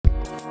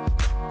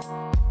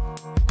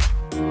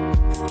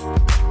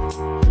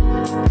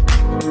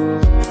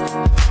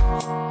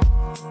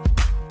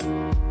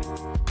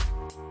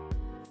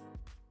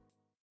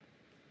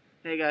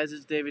guys,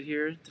 it's David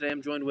here. Today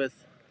I'm joined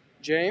with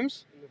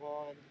James?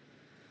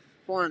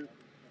 Juan.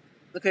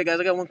 Okay, guys,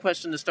 I got one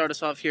question to start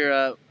us off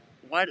here.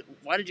 Why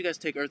did you guys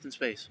take Earth and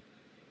Space?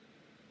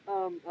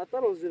 I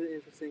thought it was really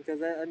interesting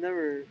because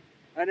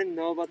I didn't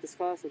know about this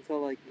class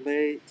until like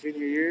late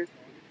junior year.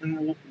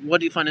 And what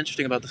do you find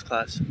interesting about this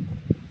class?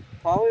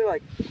 Probably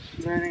like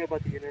learning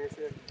about the universe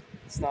and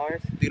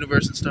stars. The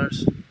universe and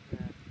stars. Yeah.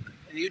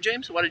 And you,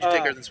 James? Why did you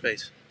take Earth and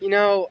Space?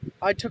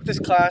 I took this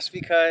class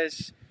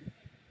because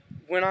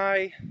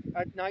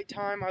at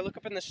nighttime, I look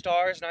up in the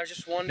stars and I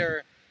just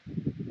wonder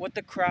what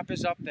the crap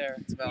is up there.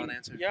 It's a valid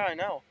answer. Yeah, I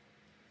know.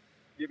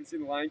 You haven't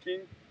seen The Lion King?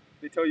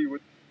 They tell you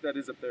what that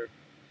is up there.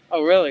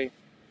 Oh, really?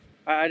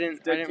 I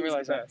didn't Dead King's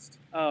realize the that. best.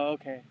 Oh,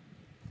 okay.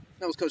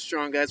 That was Coach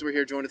Strong, guys. We're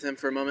here joined with him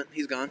for a moment.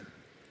 He's gone.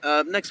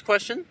 Next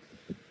question.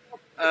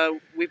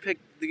 We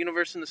picked the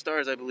universe and the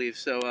stars, I believe.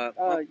 So,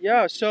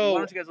 Yeah, why so,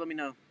 don't you guys let me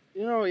know?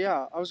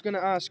 I was going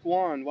to ask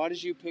Juan, why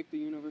did you pick the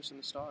universe and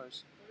the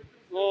stars?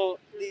 Well,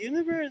 the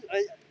universe,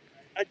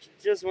 I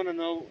just want to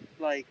know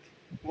like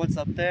what's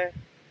up there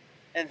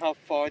and how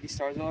far these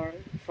stars are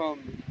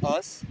from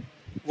us.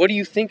 What do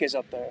you think is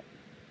up there?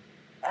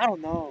 I don't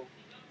know.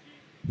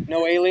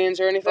 No aliens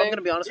or If I'm anything? going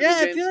to be honest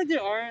Yeah, with you, I James.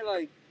 feel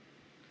like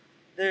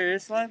there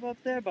is life up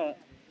there, but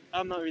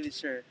I'm not really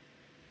sure.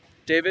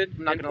 David?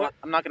 I'm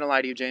not gonna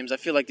lie to you, James. I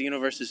feel like the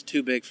universe is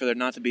too big for there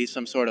not to be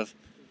some sort of,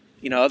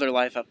 other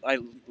life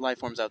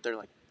forms out there.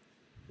 Like,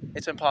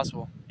 it's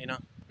impossible.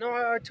 No,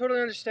 I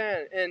totally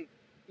understand. And,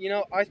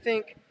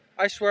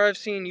 I swear I've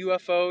seen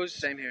UFOs.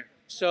 Same here.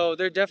 So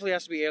there definitely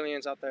has to be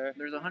aliens out there.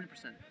 There's 100%,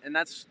 and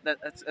that's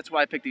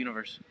why I picked the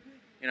universe.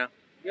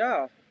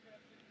 Yeah.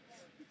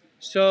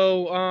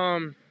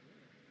 So,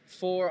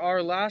 for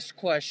our last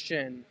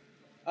question,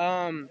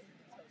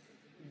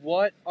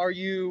 what are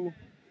you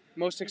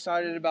most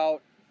excited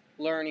about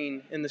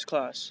learning in this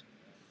class?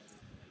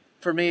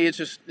 For me,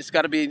 it's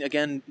got to be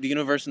again the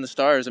universe and the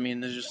stars. I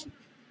mean,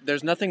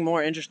 there's nothing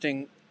more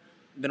interesting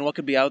than what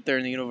could be out there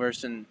in the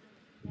universe and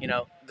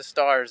the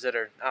stars that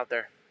are out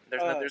there.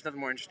 There's nothing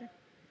more interesting.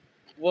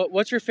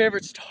 What's your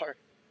favorite star?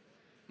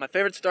 My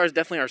favorite star is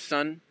definitely our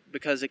sun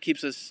because it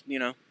keeps us,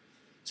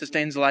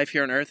 sustains life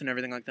here on Earth and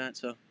everything like that.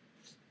 So.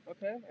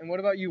 Okay. And what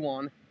about you,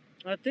 Juan?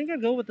 I think I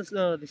go with the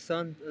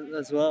sun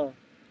as well,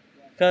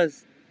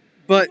 because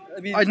But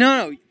I mean,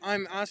 no,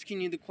 I'm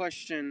asking you the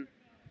question.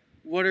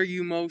 What are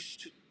you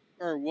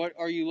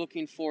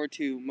looking forward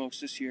to most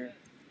this year?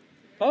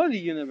 probably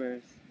the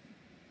universe,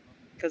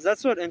 because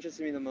that's what interests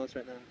me the most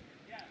right now.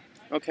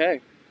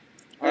 Okay.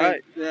 All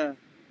right. Yeah.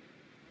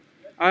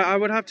 I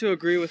would have to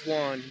agree with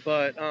Juan,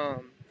 but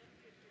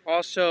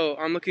also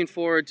I'm looking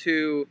forward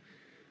to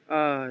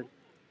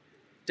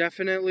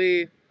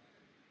definitely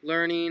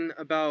learning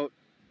about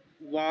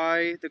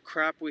why the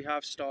crap we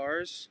have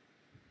stars.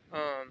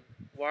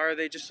 Why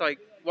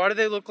do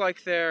they look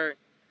like they're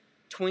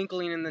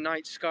twinkling in the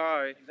night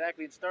sky?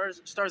 Exactly.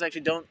 Stars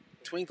actually don't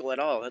twinkle at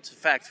all. That's a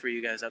fact for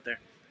you guys out there.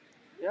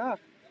 Yeah.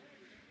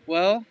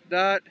 Well,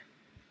 that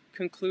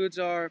concludes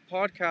our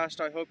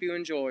podcast. I hope you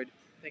enjoyed.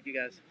 Thank you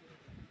guys.